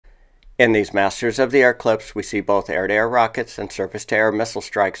In these Masters of the Air clips, we see both air-to-air rockets and surface-to-air missile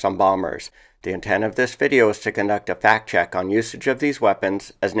strikes on bombers. The intent of this video is to conduct a fact check on usage of these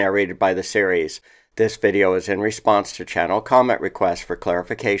weapons as narrated by the series. This video is in response to channel comment requests for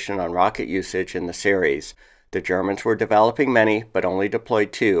clarification on rocket usage in the series. The Germans were developing many, but only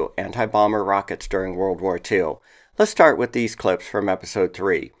deployed 2 anti-bomber rockets during World War II. Let's start with these clips from Episode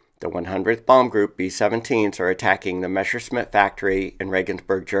 3. The 100th Bomb Group B-17s are attacking the Messerschmitt factory in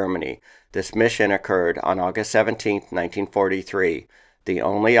Regensburg, Germany. This mission occurred on August 17, 1943. The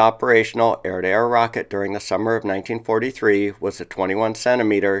only operational air-to-air rocket during the summer of 1943 was a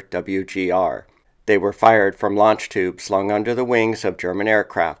 21-centimeter WGR. They were fired from launch tubes slung under the wings of German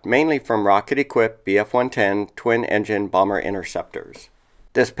aircraft, mainly from rocket-equipped Bf-110 twin-engine bomber interceptors.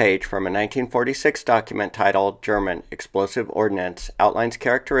 This page from a 1946 document titled German Explosive Ordnance outlines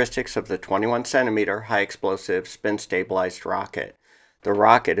characteristics of the 21-centimeter high-explosive spin-stabilized rocket. The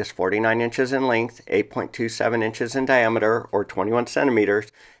rocket is 49 inches in length, 8.27 inches in diameter, or 21 centimeters,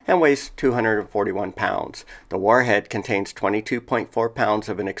 and weighs 241 pounds. The warhead contains 22.4 pounds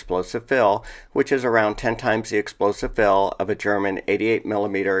of an explosive fill, which is around 10 times the explosive fill of a German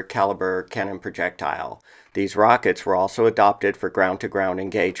 88mm caliber cannon projectile. These rockets were also adopted for ground-to-ground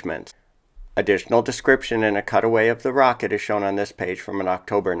engagements. Additional description and a cutaway of the rocket is shown on this page from an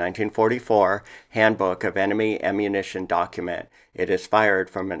October 1944 Handbook of Enemy Ammunition document. It is fired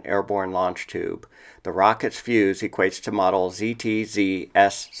from an airborne launch tube. The rocket's fuse equates to model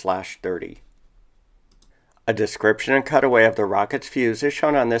ZTZ-S/30. A description and cutaway of the rocket's fuse is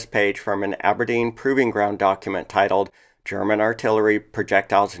shown on this page from an Aberdeen Proving Ground document titled German Artillery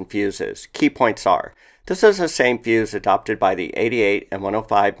Projectiles and Fuses. Key points are: this is the same fuse adopted by the 88 and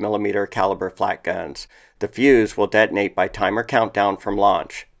 105mm caliber flat guns. The fuse will detonate by timer countdown from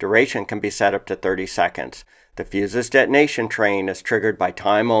launch. Duration can be set up to 30 seconds. The fuse's detonation train is triggered by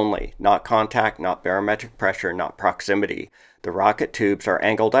time only, not contact, not barometric pressure, not proximity. The rocket tubes are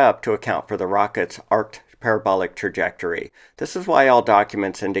angled up to account for the rocket's arced parabolic trajectory. This is why all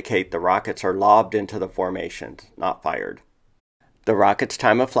documents indicate the rockets are lobbed into the formations, not fired. The rocket's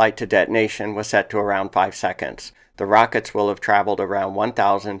time of flight to detonation was set to around 5 seconds. The rockets will have traveled around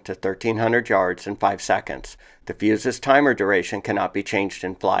 1,000 to 1,300 yards in 5 seconds. The fuse's timer duration cannot be changed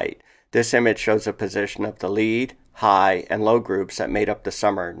in flight. This image shows the position of the lead, high, and low groups that made up the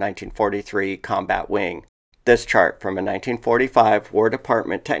summer 1943 combat wing. This chart from a 1945 War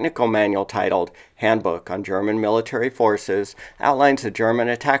Department technical manual titled Handbook on German Military Forces outlines the German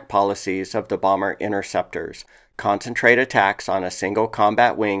attack policies of the bomber interceptors. Concentrate attacks on a single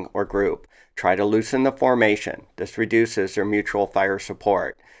combat wing or group. Try to loosen the formation. This reduces their mutual fire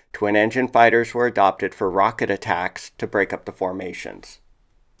support. Twin-engine fighters were adopted for rocket attacks to break up the formations.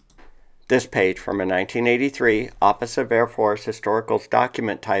 This page from a 1983 Office of Air Force Historicals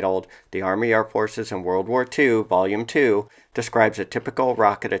document titled The Army Air Forces in World War II, Volume 2, describes a typical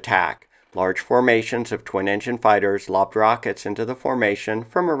rocket attack. Large formations of twin-engine fighters lobbed rockets into the formation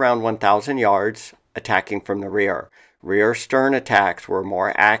from around 1,000 yards, attacking from the rear. Rear stern attacks were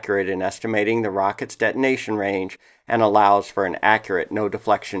more accurate in estimating the rocket's detonation range and allows for an accurate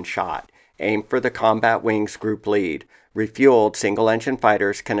no-deflection shot. Aim for the combat wing's group lead. Refueled single-engine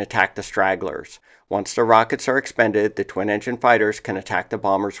fighters can attack the stragglers. Once the rockets are expended, the twin-engine fighters can attack the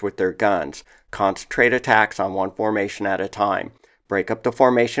bombers with their guns. Concentrate attacks on one formation at a time. Break up the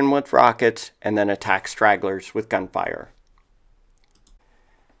formation with rockets and then attack stragglers with gunfire.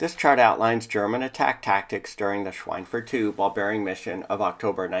 This chart outlines German attack tactics during the Schweinfurt II ball-bearing mission of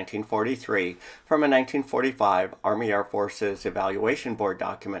October 1943 from a 1945 Army Air Forces Evaluation Board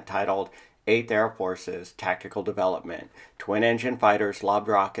document titled 8th Air Forces Tactical Development. Twin-engine fighters lobbed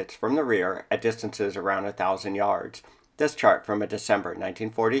rockets from the rear at distances around 1,000 yards. This chart from a December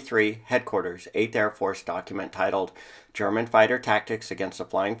 1943 Headquarters 8th Air Force document titled German Fighter Tactics Against the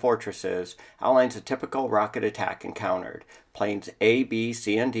Flying Fortresses outlines a typical rocket attack encountered. Planes A, B,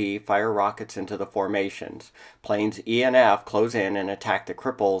 C, and D fire rockets into the formations. Planes E and F close in and attack the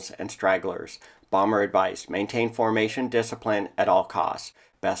cripples and stragglers. Bomber advice: maintain formation discipline at all costs.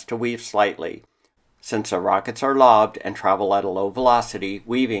 Best to weave slightly. Since the rockets are lobbed and travel at a low velocity,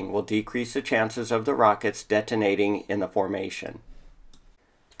 weaving will decrease the chances of the rockets detonating in the formation.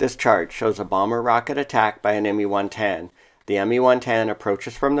 This chart shows a bomber rocket attack by an Me-110. The Me-110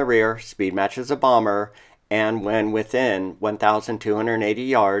 approaches from the rear, speed matches the bomber, and when within 1,280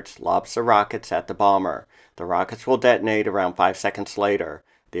 yards, lobs the rockets at the bomber. The rockets will detonate around 5 seconds later.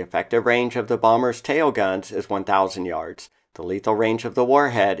 The effective range of the bomber's tail guns is 1,000 yards. The lethal range of the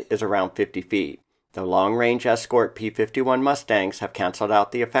warhead is around 50 feet. The long-range escort P-51 Mustangs have canceled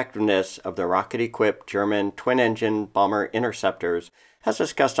out the effectiveness of the rocket-equipped German twin-engine bomber interceptors As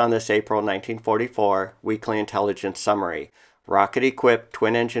discussed on this April 1944 Weekly Intelligence Summary, rocket-equipped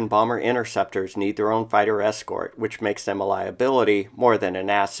twin-engine bomber interceptors need their own fighter escort, which makes them a liability more than an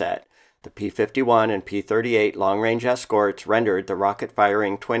asset. The P-51 and P-38 long-range escorts rendered the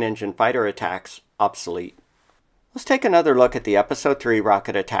rocket-firing twin-engine fighter attacks obsolete. Let's take another look at the Episode 3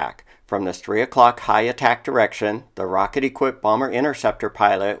 rocket attack. From this 3 o'clock high attack direction, the rocket-equipped bomber interceptor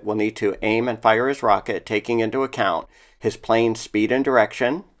pilot will need to aim and fire his rocket, taking into account his plane's speed and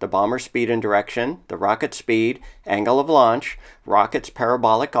direction, the bomber's speed and direction, the rocket speed, angle of launch, rocket's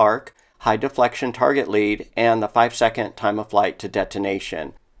parabolic arc, high deflection target lead, and the 5-second time of flight to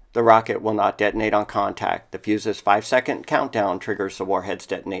detonation. The rocket will not detonate on contact. The fuse's 5-second countdown triggers the warhead's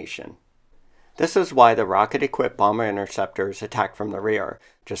detonation. This is why the rocket-equipped bomber interceptors attack from the rear.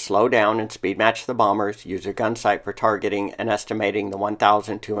 Just slow down and speed match the bombers, use your gun sight for targeting and estimating the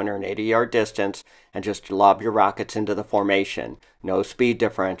 1,280-yard distance, and just lob your rockets into the formation. No speed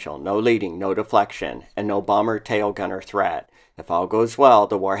differential, no leading, no deflection, and no bomber tail gunner threat. If all goes well,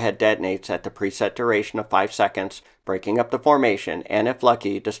 the warhead detonates at the preset duration of 5 seconds, breaking up the formation, and if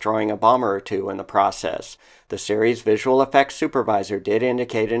lucky, destroying a bomber or two in the process. The series visual effects supervisor did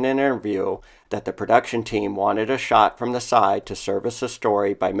indicate in an interview that the production team wanted a shot from the side to service the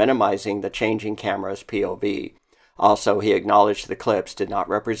story by minimizing the changing camera's POV. Also, he acknowledged the clips did not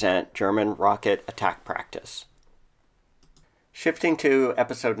represent German rocket attack practice. Shifting to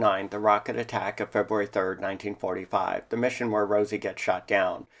Episode 9, the rocket attack of February 3, 1945, the mission where Rosie gets shot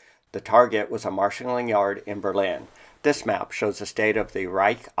down. The target was a marshalling yard in Berlin. This map shows the state of the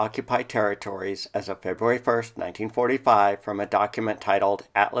Reich-occupied territories as of February 1, 1945, from a document titled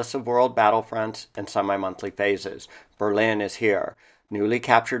Atlas of World Battlefronts in Semi-Monthly Phases. Berlin is here. Newly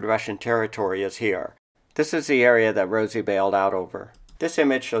captured Russian territory is here. This is the area that Rosie bailed out over. This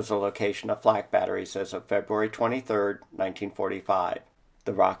image shows the location of flak batteries as of February 23, 1945.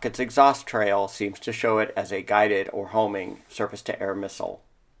 The rocket's exhaust trail seems to show it as a guided or homing surface-to-air missile.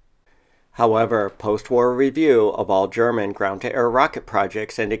 However, post-war review of all German ground-to-air rocket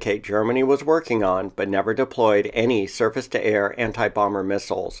projects indicate Germany was working on but never deployed any surface-to-air anti-bomber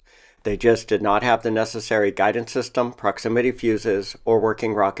missiles. They just did not have the necessary guidance system, proximity fuses, or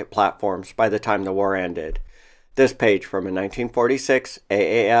working rocket platforms by the time the war ended. This page from a 1946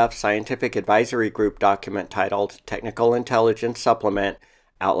 AAF Scientific Advisory Group document titled Technical Intelligence Supplement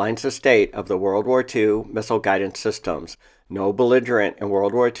outlines the state of the World War II missile guidance systems. No belligerent in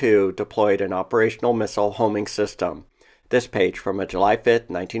World War II deployed an operational missile homing system. This page from a July 5,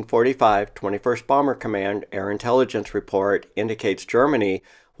 1945 21st Bomber Command Air Intelligence Report indicates Germany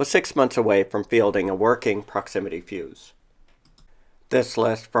was 6 months away from fielding a working proximity fuse. This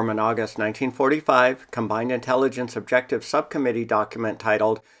list from an August 1945 Combined Intelligence Objective Subcommittee document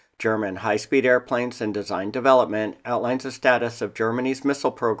titled German High-Speed Airplanes and Design Development outlines the status of Germany's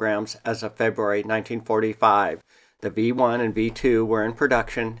missile programs as of February 1945. The V-1 and V-2 were in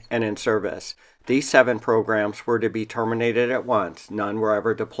production and in service. These 7 programs were to be terminated at once. None were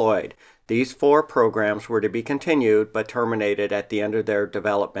ever deployed. These 4 programs were to be continued but terminated at the end of their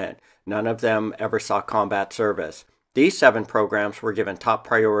development. None of them ever saw combat service. These 7 programs were given top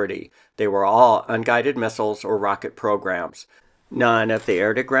priority. They were all unguided missiles or rocket programs. None of the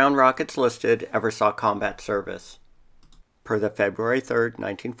air-to-ground rockets listed ever saw combat service. Per the February 3,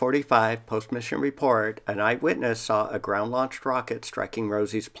 1945 post-mission report, an eyewitness saw a ground-launched rocket striking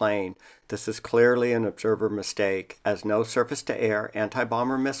Rosie's plane. This is clearly an observer mistake, as no surface-to-air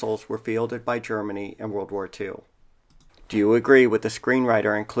anti-bomber missiles were fielded by Germany in World War II. Do you agree with the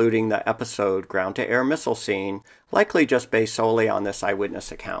screenwriter including the episode ground-to-air missile scene, likely just based solely on this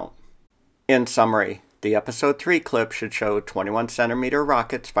eyewitness account? In summary, the Episode 3 clip should show 21-centimeter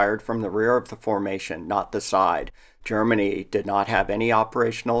rockets fired from the rear of the formation, not the side. Germany did not have any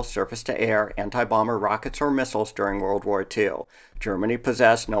operational surface-to-air anti-bomber rockets or missiles during World War II. Germany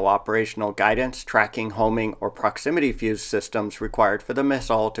possessed no operational guidance, tracking, homing, or proximity fuse systems required for the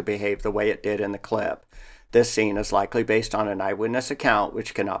missile to behave the way it did in the clip. This scene is likely based on an eyewitness account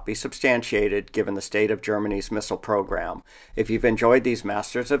which cannot be substantiated given the state of Germany's missile program. If you've enjoyed these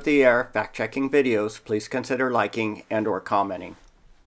Masters of the Air fact-checking videos, please consider liking and/or commenting.